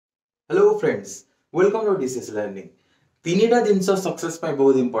Hello friends, welcome to DCS learning. तीनटा जिंस success पे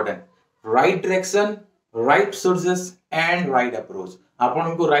बहुत important, right direction, right sources and right approach.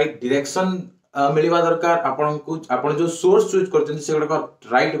 आपन को राइट डायरेक्शन मिलवा दरकार, आपन जो सोर्स चूज करछन से गुडा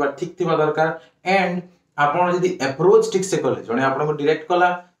राइट बा ठीक थिबा दरकार एंड आपन यदि अप्रोच ठीक से कले जने आपन को डायरेक्ट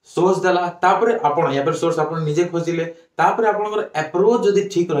कला सोर्स देला तापरे आपन या पर सोर्स आपन निजे खोजिले तापरे आपन को अप्रोच यदि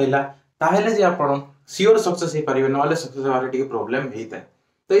ठीक रहला ताहेले जे आपन सियोर सक्सेस हे परिबे नले सक्सेस होबारे टिके प्रॉब्लम हेइता।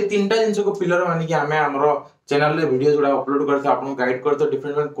 तो ये तीनटा जिंस को पिलर मानि कि हमें हमरो चैनल रे वीडियो जोडा अपलोड करथे आपन गाइड करथे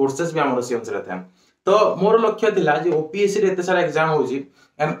डिफरेंट कोर्सेस भी हमरो सेम से रहथे। तो मोर लक्ष्य थिला जे ओपीएससी रे एते सारा एग्जाम होजी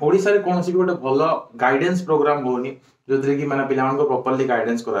एंड ओडिसा रे कोनसी गोटे भलो गाइडेंस प्रोग्राम होनी जोतरे कि माने पिलावन को प्रॉपर्ली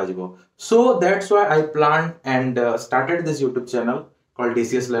गाइडेंस करा जिवो। So that's why I plan and started this YouTube channel called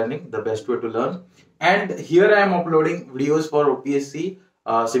DCS Learning, the best way to learn. And here I am uploading videos for OPSC,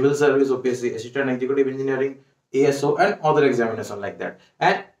 civil service, OPSC, assistant executive engineering, ASO and other examination like that.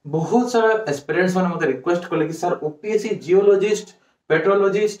 And बहुत सारा aspirants माने मते request करले कि sir OPSC geologist,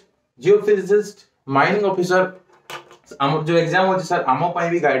 पेट्रोलॉजिस्ट, geophysicist, mining officer हम जो exam होची sir आमो पई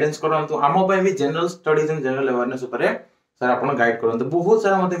भी गाइडेंस करंतु, आमो पई भी general studies and general awareness ऊपर सर आपण गाइड करंतु। बहुत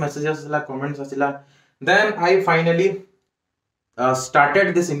सारा मते message आसिला, comments आसिला। Then I finally started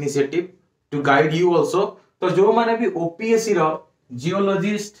this initiative to guide you also। तो जो माने भी ओपीएससी रो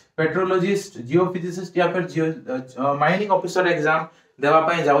जियोलॉजिस्ट, पेट्रोलॉजिस्ट, जियोफिजिसिस्ट या फिर माइनिंग ऑफिसर एग्जाम देवा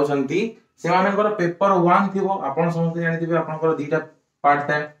पय जाउ छंती से मानकर पेपर 1 थिबो। आपण समस्त जानिथिबे आपनकर दीटा पार्ट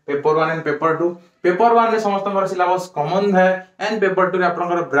था, पेपर 1 एंड पेपर 2। पेपर 1 रे समस्तकर सिलेबस कॉमन है एंड पेपर 2 रे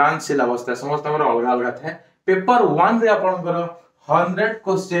आपनकर ब्रांच सिलेबस था, समस्तकर अलग अलग था। पेपर 1 रे आपनकर 100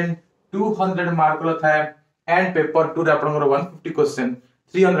 क्वेश्चन 200 मार्क रो था एंड पेपर 2 रे आपनकर 150 क्वेश्चन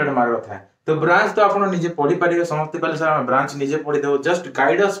 300 मार्क था। तो ब्रांच तो आपण निजे पढी परिबे, समस्त कहले सर हम ब्रांच निजे पढी देबो, just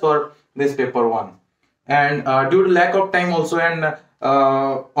guide us for this paper 1 and due to lack of time also and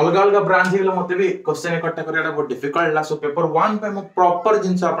अलग अलग ब्रांच हेले मते भी क्वेश्चन इकट्ठा करियाटा बहुत डिफिकल्ट ला। सो पेपर 1 पे हम प्रॉपर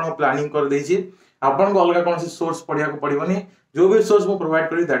जिंस आपण प्लानिंग कर देछि, आपण को अलग कोन सोर्स पढिया को पड़िबोनी, जो भी सोर्स मु प्रोवाइड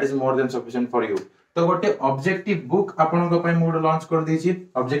करी that is more than sufficient for you. तो गोटे ऑब्जेक्टिव बुक आपण को पय मु लॉन्च कर देछि।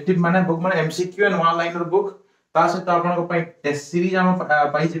 ऑब्जेक्टिव माने बुक माने MCQ and one liner book, ता सहित आपण को पय टेस्ट सीरीज हम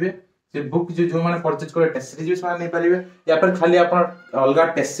पाई जिवे। से बुक जो माने परचेज करे टेस्ट सीरीज भी नै परिबे या फिर खाली आपण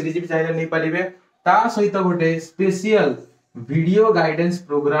अलग टेस्ट सीरीज भी चाहे नै परिबे। ता सहित गोटे स्पेशल वीडियो गाइडेंस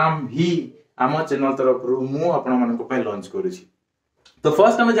प्रोग्राम भी आम चैनल तरफ मु आपण मन को पय लॉन्च करू छी। तो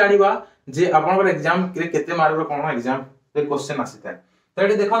फर्स्ट हम जानिबा जे आपनकर एग्जाम रे केते मार्क रो कोन एग्जाम रे क्वेश्चन आसीता। तो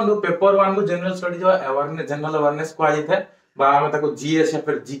एटी देखन पेपर 1 को जनरल स्टडी जो अवेयरनेस जनरल अवेयरनेस को आइ थे बा हम ताको जीएस या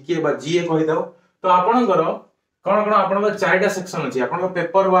फिर जीके बा जीए कहि दउ। तो आपनकर कोन कोन आपनकर चारटा सेक्शन अछि, आपनकर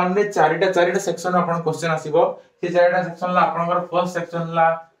पेपर 1 रे चारटा सेक्शन आपन क्वेश्चन आसीबो। से चारटा सेक्शन ला आपनकर फर्स्ट सेक्शन ला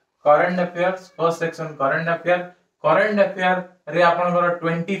current affairs, first section current affair रे आपनकर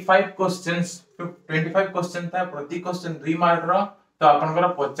 25 क्वेश्चन था, प्रति क्वेश्चन 2 मार्क रो। तो आपनकर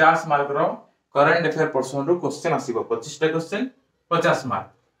 50 मार्क रो करंट अफेयर पोर्शन रो क्वेश्चन आसीबो, 25 टा क्वेश्चन 50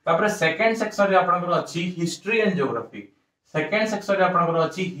 मार्क। तापर सेकंड सेक्शन रे आपनकर अछि history and geography. Second section रे आपनकर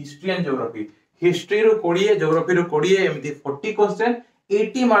अछि history and geography, history row 20, geography रो 20 एमती 40 क्वेश्चन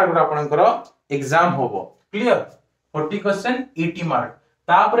 80 मार्क रो आपनकर एग्जाम होबो। क्लियर? 40 question 80 mark.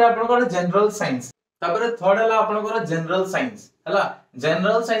 तापर आपनकर जनरल साइंस, तापर थर्ड हला आपनकर जनरल साइंस हला।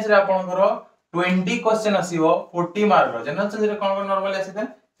 जनरल साइंस रे आपनकर 20 क्वेश्चन आसीबो 40 मार्क रो। जनरल साइंस रे कोन कोन नॉर्मली आसीता,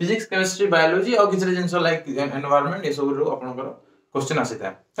 फिजिक्स, केमिस्ट्री, बायोलॉजी और किछ जिंस लाइक एनवायरनमेंट ए सब रो आपनकर क्वेश्चन आसीता।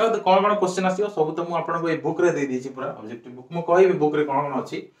 तो कोन कोन क्वेश्चन आसीबो सब तो मु आपन को ए बुक रे दे दी छि, पूरा ऑब्जेक्टिव बुक मु कहबी बुक रे कोन कोन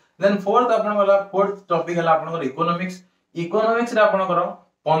अछि। देन फोर्थ आपन वाला फोर्थ टॉपिक हला आपन को इकोनॉमिक्स। इकोनॉमिक्स रे आपन को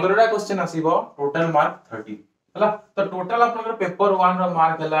 15 टा क्वेश्चन आसीबो, टोटल मार्क 30 हला। तो टोटल आपन को पेपर 1 रो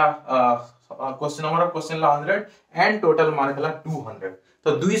मार्क हला question number of question La 100 and total mark हला 200।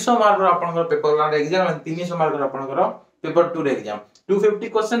 तो 200 मार्क रो आपन को पेपर 1 रे एग्जाम एंड 300 मार्क रो आपन को पेपर 2 रे एग्जाम। 250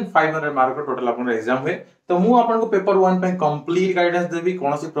 क्वेश्चन 500 मार्क रो टोटल आपन एग्जाम हुए। तो मु आपन को पेपर 1 पे कंप्लीट गाइडेंस देबी,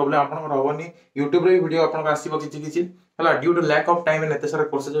 कोनोसी प्रॉब्लम आपन को रहबनी। YouTube रे वीडियो आपन को आसीबो किछि हला। Due to lack of time and एते सारा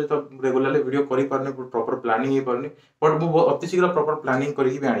कोर्सेज तो रेगुलरली वीडियो करि परने, प्रॉपर प्लानिंग हे परने, बट मु अति शीघ्र प्रॉपर प्लानिंग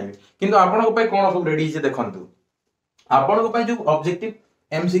करि भी आनिबी। किंतु आपन को पे कोन सब रेडी जे देखंतु आपन को पे जो ऑब्जेक्टिव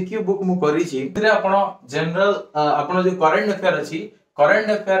एमसीक्यू बुक मु करि छि रे आपन जनरल आपन जो करंट अफेयर अछि, करंट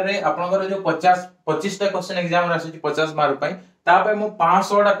अफेयर रे आपन जो 25 टा क्वेश्चन एग्जाम रे आछि 50 मार्क पई, ता पे मु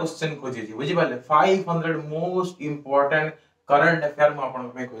 500 टा क्वेश्चन खोजि छि, बुझि पाले। 500 मोस्ट इंपोर्टेंट करंट अफेयर मु आपन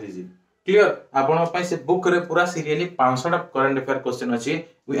पे खोजि छि। क्लियर? आपन पे से बुक रे पूरा सीरियली 500 टा करंट अफेयर क्वेश्चन अछि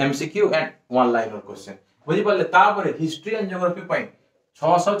with MCQ and one liner question, बुझि पाले। तापर हिस्ट्री एंड ज्योग्राफी पई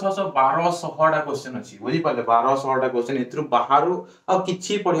 600 1200 टा क्वेश्चन अछि, बुझि पाले। 1200 टा क्वेश्चन एथरु बाहरु आ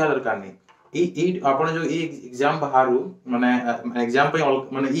किछि पढिया दरकार नै। आपण जो एग्जाम बाहरु माने एग्जाम पे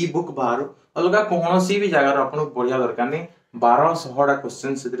माने ई बुक बाहरु अलगा कोनोसी भी जगह आपण पढिया दरकार नै 1200 टा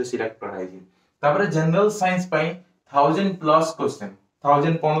क्वेश्चन सेतिर सिलेक्ट कराई छी तापर जनरल साइंस पई 1000 प्लस क्वेश्चन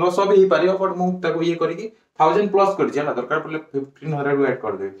 1500 भी पारियो बट मु ताको ये करी कि 1000 प्लस कर दिया दरकार पड़ले 1500 भी ऐड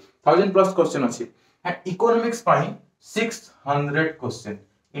कर दे 1000 प्लस क्वेश्चन अछि एंड इकोनॉमिक्स पई 600 क्वेश्चन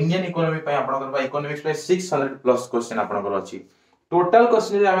इंडियन इकोनॉमी पई आपण कर इकोनॉमिक्स पई 600 प्लस क्वेश्चन आपण कर अछि टोटल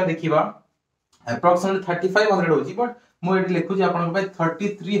क्वेश्चन जे हम देखिबा अप्रोक्सीमेटली 3500 होची बट मु एटी लिखु जे आपण पई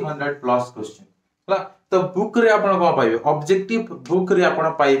 3300 प्लस क्वेश्चन हला तो बुक रे आपण को पाइबे ऑब्जेक्टिव बुक रे आपण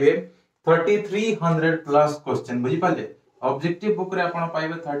पाइबे 3300 प्लस क्वेश्चन बुझी पाले ऑब्जेक्टिव बुक रे आपण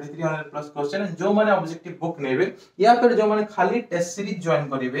पाइबे 3300 प्लस क्वेश्चन जो माने ऑब्जेक्टिव बुक नेबे या फिर जो माने खाली टेस्ट सीरीज जॉइन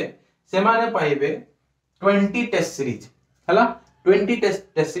करिवे से माने पाइबे 20 टेस्ट सीरीज हला 20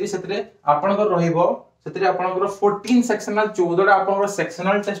 टेस्ट सीरीज सेतरे आपण को रहिबो सेतरे आपण को 14 सेक्शनल 14 टा आपण को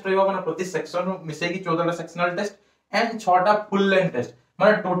सेक्शनल टेस्ट रहिबो माने प्रति सेक्शन मिसे की 14 टा सेक्शनल टेस्ट एंड 6 टा फुल लेंथ टेस्ट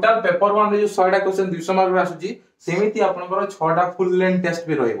माने टोटल पेपर 1 रे जो 100 टा क्वेश्चन 200 मार्क रे आसुची सेमिति आपण को 6 टा फुल लेंथ टेस्ट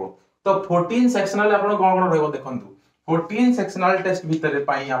भी रहिबो तो 14 सेक्शनल आपण कोन रहिबो देखंतु 14 सेक्शनल टेस्ट भीतर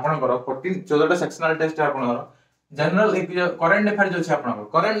पाई आपण को 14 14 टा सेक्शनल टेस्ट आपण को जनरल करंट अफेयर जो छै आपण को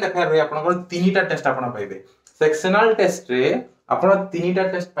करंट अफेयर रे आपण को 3 टा टेस्ट आपण पाइबे सेक्शनल टेस्ट रे आपण 3 टा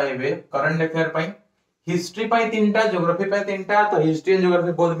टेस्ट पाइबे करंट अफेयर पाई हिस्ट्री पाई 3 टा ज्योग्राफी पाई 3 टा तो हिस्ट्री एंड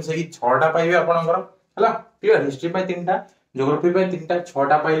ज्योग्राफी बोथ मिसे की 6 टा पाइबे आपण को हला क्लियर हिस्ट्री पाई 3 टा ज्योग्राफी पाई 3 टा 6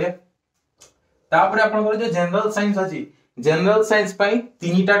 टा पाइले तापर आपण को जो जनरल साइंस अछि जनरल साइंस पाई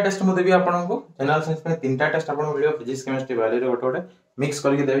 3 टा टेस्ट मु देबी आपण को जनरल साइंस पाई 3 टा टेस्ट आपण वीडियो फिजिक्स केमिस्ट्री बायोलॉजी रे गोटे मिक्स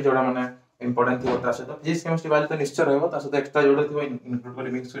करके देबी जोडा माने इंपोर्टेंट थी ता से फिजिक्स केमिस्ट्री बायोलॉजी तो निश्चय रहबो ता से एक्स्ट्रा जोडा थी इंक्लूड कर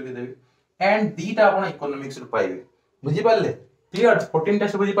मिक्स करके देबी एंड दीटा आपण इकोनॉमिक्स रे पाइबे बुझी पाले क्लियर 14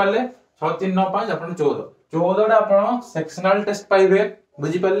 टेस्ट बुझी पाले 6 3 9 5 आपण 14 14 टा आपण सेक्शनल टेस्ट पाइबे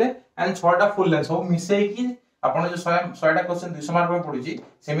बुझी पाले एंड 6 टा फुल लेंथ सब मिसे की आपण जो 100 टा क्वेश्चन 200 मार्क में पडुची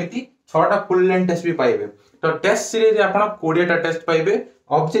सेमिति 6 टा फुल लेंथ टेस्ट भी पाइबे तो टेस्ट सीरीज रे आपण 20 टा टेस्ट पाइबे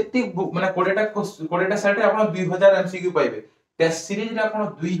ऑब्जेक्टिव बुक माने 20 टा सेट रे आपण 2000 एमसीक्यू पाइबे टेस्ट सीरीज रे आपण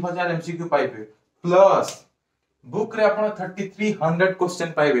 2000 एमसीक्यू पाइबे प्लस बुक रे आपण 3300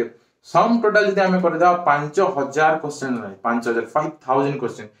 क्वेश्चन पाइबे सम टोटल जदि हमें कर दा 5000 क्वेश्चन नै 5000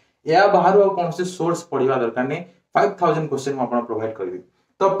 क्वेश्चन या बाहर कौन से सोर्स पढिबा दरकार नै 5000 क्वेश्चन हम आपण प्रोवाइड करबी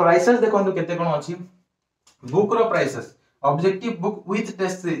तो प्राइसेस देखंतु केते कोन अछि book row prices objective book with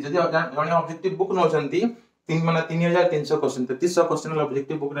test series जदि जने ऑब्जेक्टिव बुक न चंती 3 माने 3300 क्वेश्चन 3300 क्वेश्चन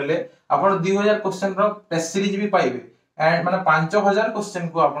ऑब्जेक्टिव बुक नेले आपण 2000 क्वेश्चन रो टेस्ट सीरीज भी पाइबे एंड माने 5000 क्वेश्चन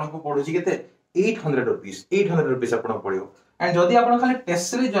को आपण को पढुची केते 800 रुपीस आपण पडियो एंड जदि आपण खाली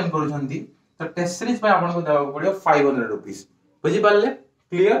टेस्ट सीरीज जॉइन करू छंती तो टेस्ट सीरीज पे आपण को देबा पडियो 500 रुपीस बुझी पाले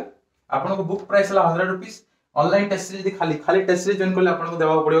क्लियर आपण को बुक प्राइस ला 100 रुपीस ऑनलाइन टेस्ट सीरीज खाली टेस्ट सीरीज जॉइन करले आपण को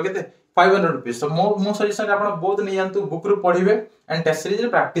देबा पडियो केते 500 रुपीस तो मो सजेशन आपण बहुत नै जानतु book row पढिबे and test series रे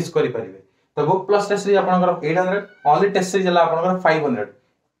प्रैक्टिस करि परिबे तो बुक प्लस टेस्ट सीरीज आपण 800 ओनली टेस्ट सीरीज ला आपण 500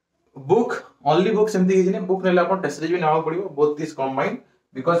 बुक ओनली बुक सेमती हिजने बुक नेला आपण टेस्ट सीरीज भी नावा पडिबो both this combine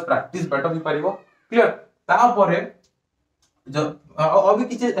because practice better भी परिबो क्लियर तापरे जो अभी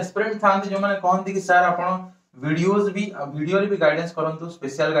किछ एस्पिरेंट थांती जो माने कहंती कि सर आपण वीडियो रे भी गाइडेंस करंतु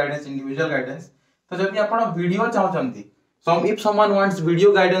स्पेशल गाइडेंस इंडिविजुअल गाइडेंस तो जदि आपण video चाहचंती if someone wants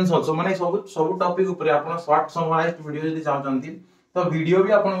video guidance also माने सब टॉपिक ऊपर आपण शॉर्ट समराइज्ड वीडियो जदि चाहचंती तो वीडियो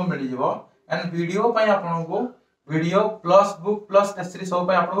भी आपण को मिल जिवो एंड वीडियो पय आपण को video plus book plus test series सब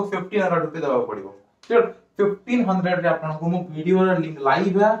पय आपण को 1500 रुपए देबा पड़िबो क्लियर 1500 रे आपण को मु वीडियो रे लिंक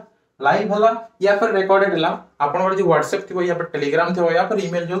लाइव हला या फिर रिकॉर्डेड हला आपण जो WhatsApp थिबो या फिर Telegram थिबो या फिर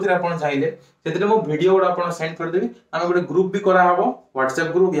ईमेल जो थिरे आपण चाहिले सेतरे मो वीडियो गुडा आपण सेंड कर देबी हम गोटे ग्रुप भी करा हबो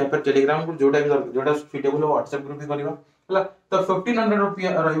WhatsApp ग्रुप या फिर Telegram ग्रुप जोटा सुटेबल हो WhatsApp ग्रुप भी करबा हला तो 1500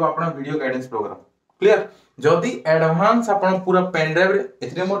 रुपया रहइबो आपण वीडियो गाइडेंस प्रोग्राम क्लियर जदी एडवांस आपण पूरा पेन ड्राइव रे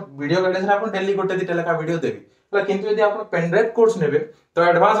एथरे मो वीडियो गाइडेंस रे आपण डेली गोटे दिटा लेखा वीडियो देबी हला किंतु यदि आपण पेन ड्राइव कोर्स नेबे तो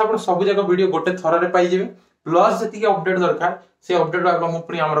एडवांस आपण सब जगह वीडियो गोटे थरा रे पाई जेबे प्लस जति के अपडेट दरकार से अपडेट हम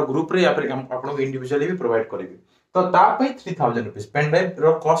पुनी हमर ग्रुप रे या फिर आपन को इंडिविजुअली भी प्रोवाइड करबी तो ता पे 3000 रुपीस पेन ड्राइव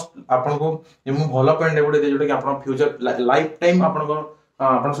रो कॉस्ट आपन को जे मु भलो पेन ड्राइव दे जोटा कि आपन फ्यूचर लाइफ टाइम आपन को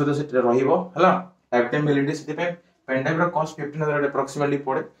आपन सहित से रहिबो हला लाइफ टाइम वैलिडिटी सेति पे पेन ड्राइव रो कॉस्ट 1500 अप्रोक्सीमेटली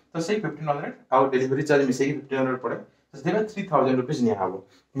पड़े तो सेही 1500 आ डिलीवरी चार्ज मिसे की 1500 पड़े तो सेति में 3000 रुपीस निया हबो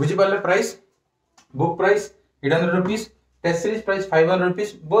बुझी पाले price book price 800 rupees test series price 500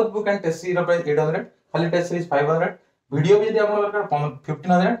 rupees both book and test series row price 800 खाली टेस्ट सीरीज 500 वीडियो भी यदि आपण दरकार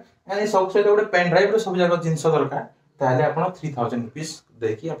 1500 एंड सब से गोटे पेन ड्राइव रो सब जगह जिंस दरकार ताले आपण 3000 रुपीस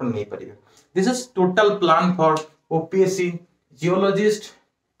देखि आपण नै परिबे this is total plan for OPSC geologist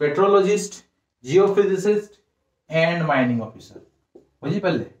पेट्रोलॉजिस्ट geophysicist and mining officer बुझी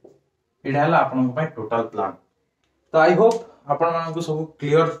पल्ले एटा हला आपन को टोटल प्लान। तो आई होप आपण मानकु सब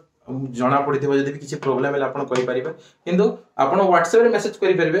क्लियर जना पड़िथिबो। जदि किछि प्रॉब्लम है आपण कहि परिबे, किंतु आपण WhatsApp रे मेसेज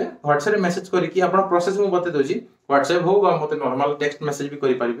करि परिबे। WhatsApp रे मेसेज करि कि आपण प्रोसेस मु बते दोछि। WhatsApp हो बा मते नॉर्मल टेक्स्ट मेसेज भी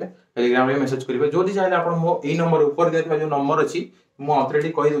करि परिबे, टेलीग्राम रे मेसेज करिबे। जोदि चाहे आपण मो एई नंबर ऊपर देथिबा जो नंबर अछि मु ऑलरेडी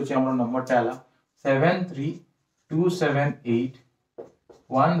कहि दोछि। हमर नंबर चाला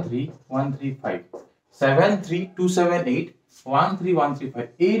 7327813135 7327813135।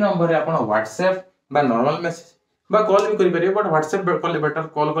 एई नंबर रे आपण WhatsApp बा नॉर्मल मेसेज बा कॉल भी करि परिबे। But WhatsApp call better,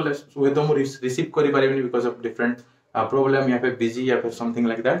 call call हुए तो मु रिसीव करि परिबेनी बिकॉज़ ऑफ डिफरेंट प्रॉब्लम या फिर बिजी या फिर समथिंग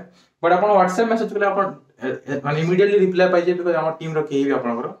लाइक दैट। बट आपण WhatsApp मैसेज कले आपण माने immediately reply pi J, because हमर टीम रो केही भी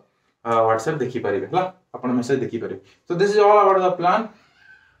आपनकर WhatsApp देखि परिबे हला, आपण मैसेज देखि परिबे। So this is all about the plan.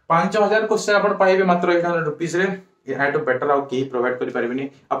 5000 question आपण पाइबे मात्र 800 रुपीस रे। या तो बेटर आउ के प्रोवाइड करि परिबेनी।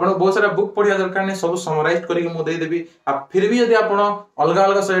 आपण बहुत सारा बुक पढिया दरकार नै, सब समराइज करि मु दे देबी। आ फिर भी यदि आपण अलगा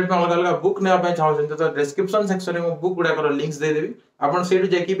अलगा साइट में अलगा अलगा बुक नेबा पय चाहौ तो डिस्क्रिप्शन सेक्शन में मु बुक गुडा कर लिंक्स दे देबी। आपण सेटु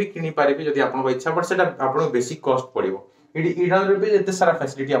जाकी भी किनि पारिबे जदि आपण इच्छा। बट सेटा आपण बेसिक कॉस्ट पड़िबो। इडी 800 रुपीस एते सारा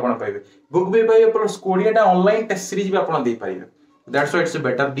फैसिलिटी आपण पाइबे। बुक भी पाइबे प्लस 20 टा ऑनलाइन टेस्ट सीरीज भी आपण दे पारिबे। That's why it's a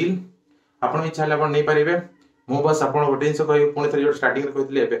better deal. आपण इच्छा ले आपण नै पारिबे। मु बस आपण गोटे जिंस कहबी, पुणी थरे जो स्टार्टिंग रे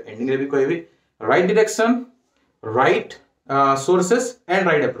कहथिले एबे एंडिंग रे भी कहबी, right direction, right sources and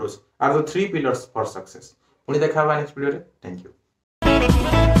right approach are the 3 pillars for success. पुणी देखा नेक्स्ट वीडियो रे। Thank you.